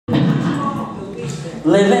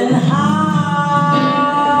living hard,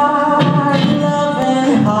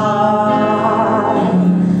 loving hard.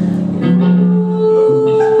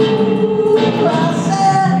 I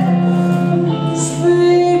said,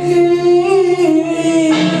 speak easy,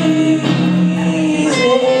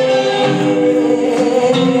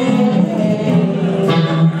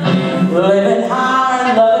 living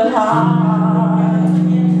hard, loving hard.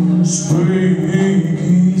 Speak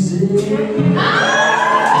easy.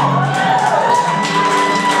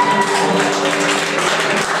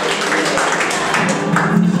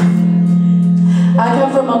 I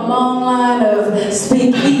come from a long line of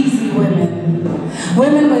speakeasy women.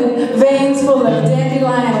 Women with veins full of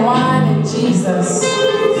dandelion wine and Jesus.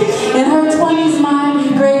 In her 20s, my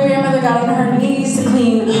great-grandmother got on her knees to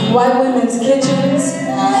clean white women's kitchens.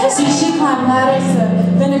 See, she climbed ladders to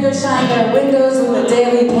vinegar shine their windows with a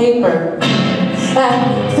daily paper.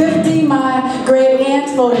 At 50, my great-aunt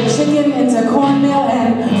folded chicken into cornmeal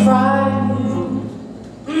and fried.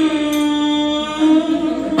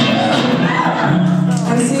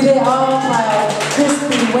 And see, they all piled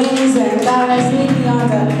crispy wings and thighs neatly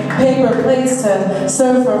onto paper plates to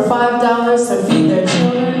serve for $5 to feed their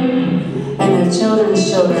children and their children's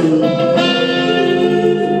children.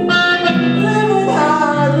 Living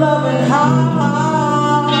hard, loving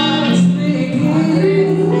hard, speak easy.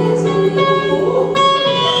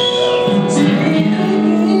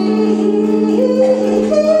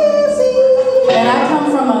 And I come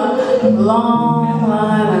from a long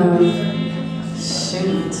line of,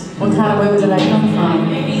 shoot, what kind of women did I come from?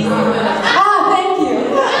 Ah, thank you.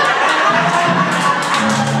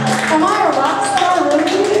 Am I a rock star,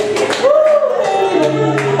 really?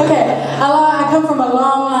 Woo, okay, I come from a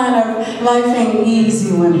long line of life ain't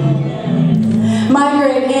easy women. My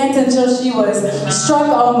great aunt, until she was struck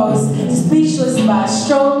almost speechless by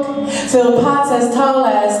stroke, filled pots as tall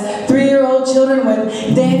as 3-year-old children with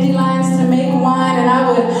dandelions to make wine, and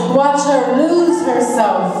I would watch her lose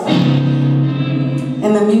herself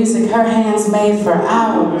in the music her hands made for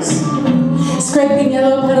hours, scraping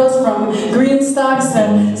yellow petals from green stalks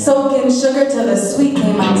to soak in sugar till the sweet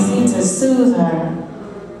came out, see, to soothe her.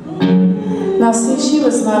 Now see, she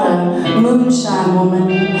was not a moonshine woman,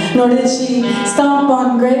 nor did she stomp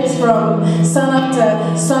on grapes from sunup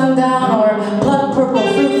to sundown or pluck purple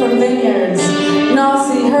fruit from vineyards. No,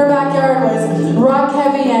 see, her backyard was rock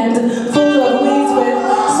heavy and full of weeds with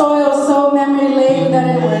soil so memory laden that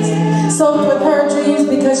it was soaked with her dreams,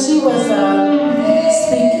 because she was a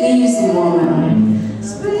speakeasy woman.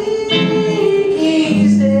 Speakeasy.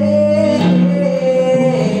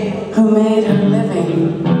 Who made her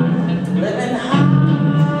living. Living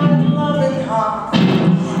hard, loving hard.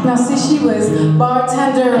 Now see, she was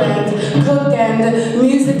bartender and cook and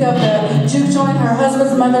music of the juke joint her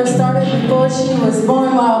husband's mother started before she was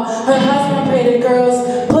born, while her husband created girls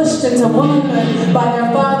pushed into womanhood by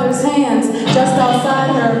their father's hands just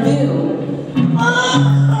outside her view.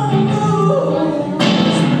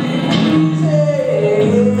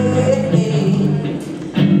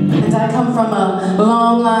 And I come from a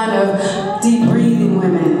long line of deep breathing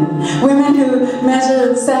women. Women who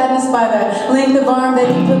measure sadness by the length of arm they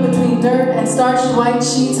can put between dirt and starched white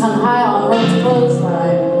sheets hung high on rope's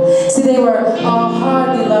clothesline. See, they were all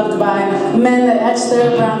hardly loved by men that etched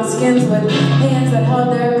their brown skins with hands that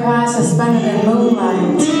held their cries suspended in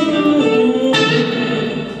moonlight.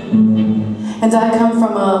 And I come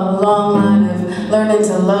from a long line of learning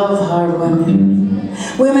to love hard women.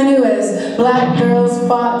 Women who, as black girls,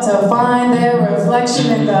 fought to find their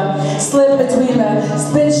reflection in the slip between the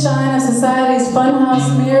spit shine of society's funhouse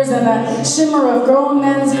mirrors and the shimmer of grown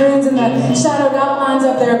men's grins and the shadowed outlines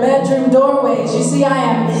of their bedroom doorways. You see, I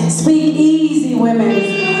am speak-easy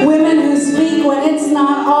women. Women who speak when it's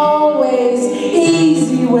not always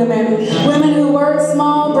easy women. Women who work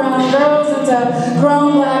small brown girls into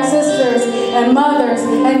grown black sisters and mothers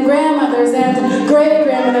and grandmothers and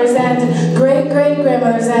great-grandmothers and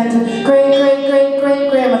great-great-grandmothers and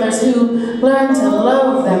great-great-great-great-grandmothers who learn to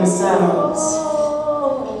love themselves.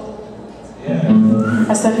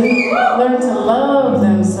 I said, who learn to love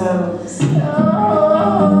themselves.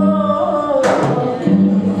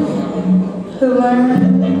 Who learned?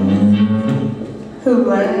 Who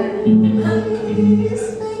learned?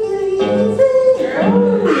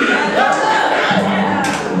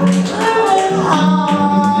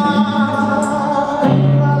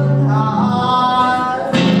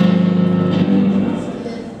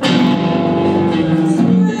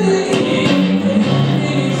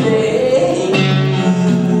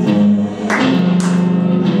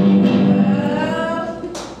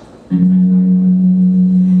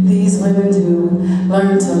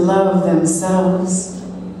 Learn to love themselves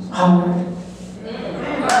hard.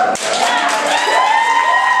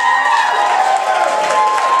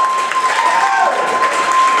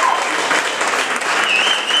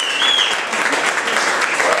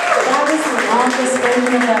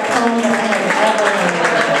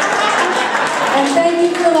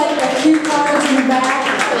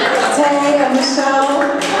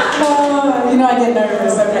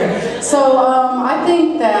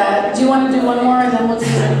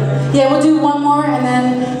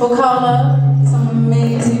 we'll call up some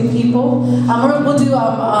amazing people. We'll do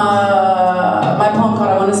my poem called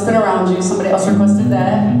I Want to Spin Around You. Somebody else requested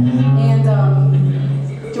that. And do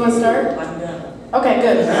you want to start? Okay,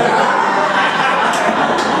 good. That's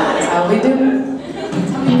how we do.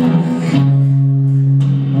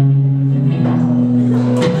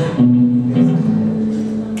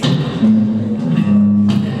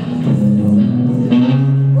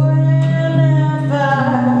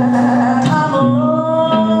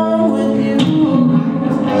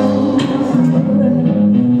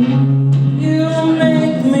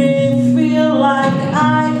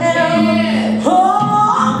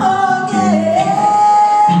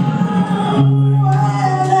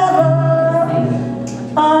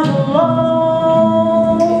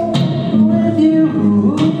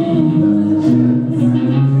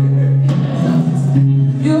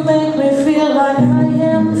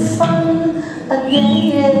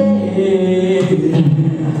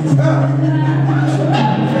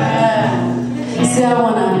 See, I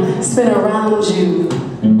want to spin around you.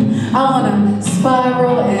 I want to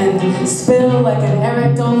spiral and spill like an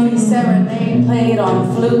Eric Dolphy serenade played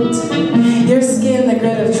on flute. Your skin the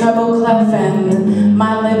grit of treble clef and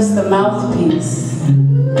my lips the mouthpiece.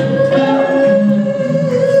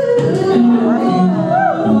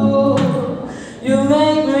 You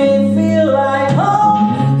make me feel like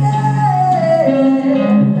home again.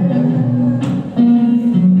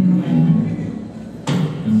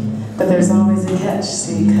 But there's always a catch,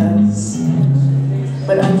 see,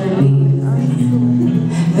 but underneath,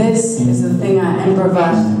 this is the thing I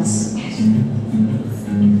improvise.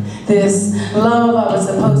 This love I was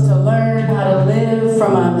supposed to learn how to live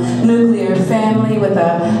from a nuclear family with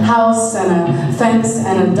a house and a fence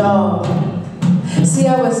and a dog. See,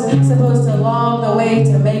 I was supposed to log the way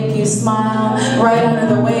to make you smile, right under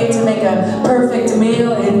the way to make a perfect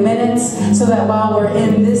meal in minutes, so that while we're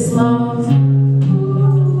in this love,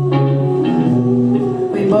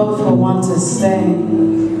 we both will want to stay.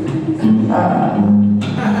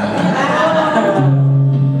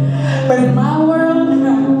 But in my world,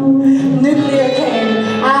 nuclear came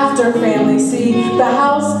after family. See, the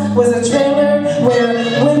house was a trailer where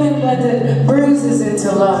women blended bruises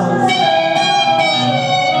into love.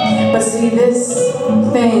 But see, this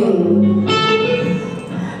thing,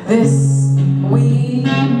 this we, I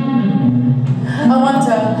want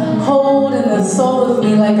to hold in the soul of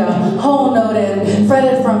me like a whole note and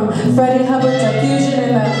fretted from Freddie Hubbard to fusion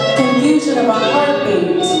in the confusion of a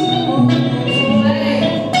heartbeat.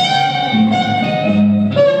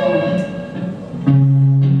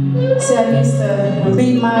 See, I used to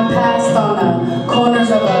beat my past on the corners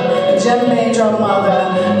of a djembe drum while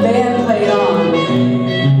the band played on.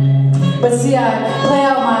 But see, I play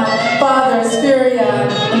out my father's fury, I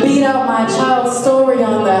beat out my child's story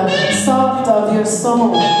on the soft of your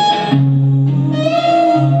soul.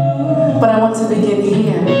 But I want to begin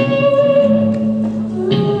here.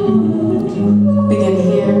 Begin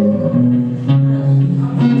here.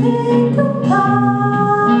 Pick apart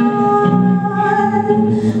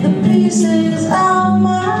the pieces of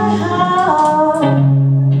my heart.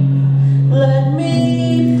 Let me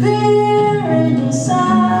peer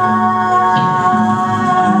inside.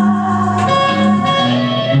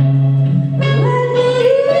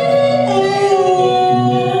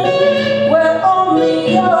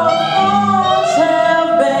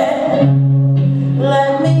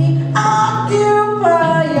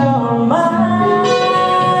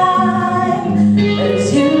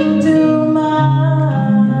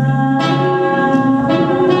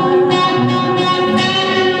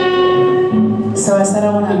 So I said I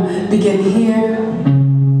want to begin here,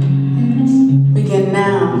 begin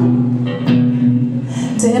now,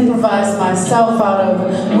 to improvise myself out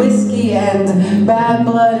of whiskey and bad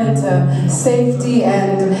blood into safety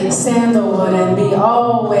and sandalwood and be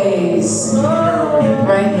always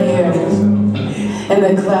right here in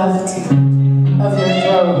the cleft of your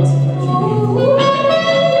throat.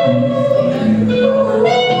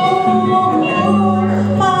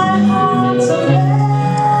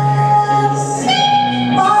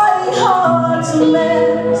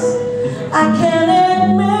 I can't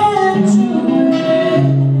admit to it,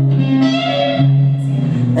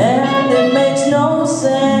 and it makes no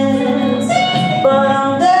sense, but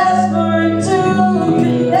I'm desperate to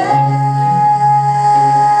connect,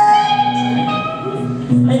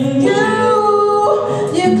 and you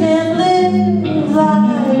can't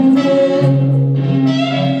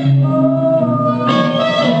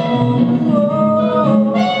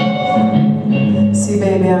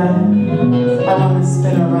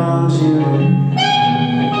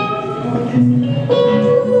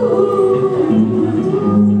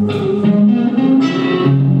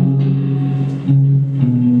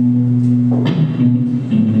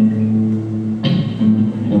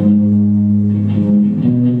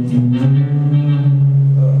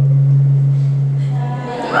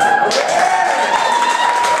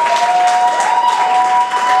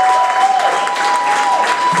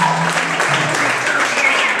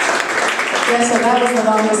that was the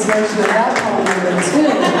longest version of that poem number too.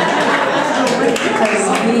 Because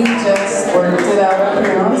we just worked it out up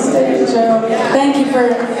here on stage, Joe. Thank you for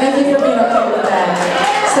being okay with that.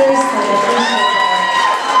 Seriously, I appreciate that.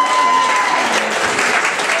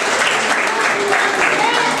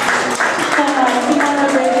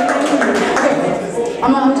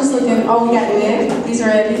 I'm just looking. Oh, we got Nick. He's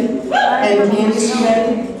ready. And Candace, you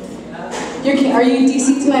ready? Are you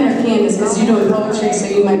DC tonight or Candace? Because you're doing poetry, so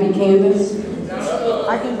you might be Candace.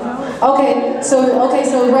 I can do it. Okay,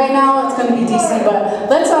 so right now it's gonna be DC, but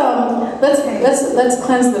let's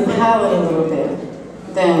cleanse the palate a little bit.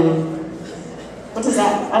 Then, what does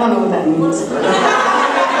that? I don't know what that means.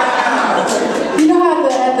 You know how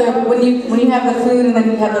when you have the food and then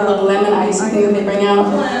you have the little lemon icy thing that they bring out?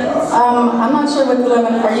 I'm not sure what the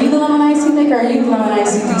lemon, are you the lemon icy Nick or are you the lemon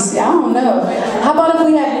icy DC? I don't know. How about if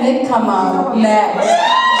we have Nick come up next?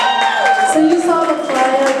 So you saw the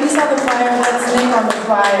flyer, that's Nick on the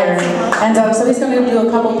flyer. And so he's going to do a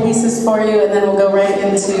couple pieces for you and then we'll go right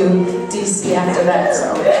into DC after that.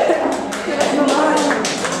 So.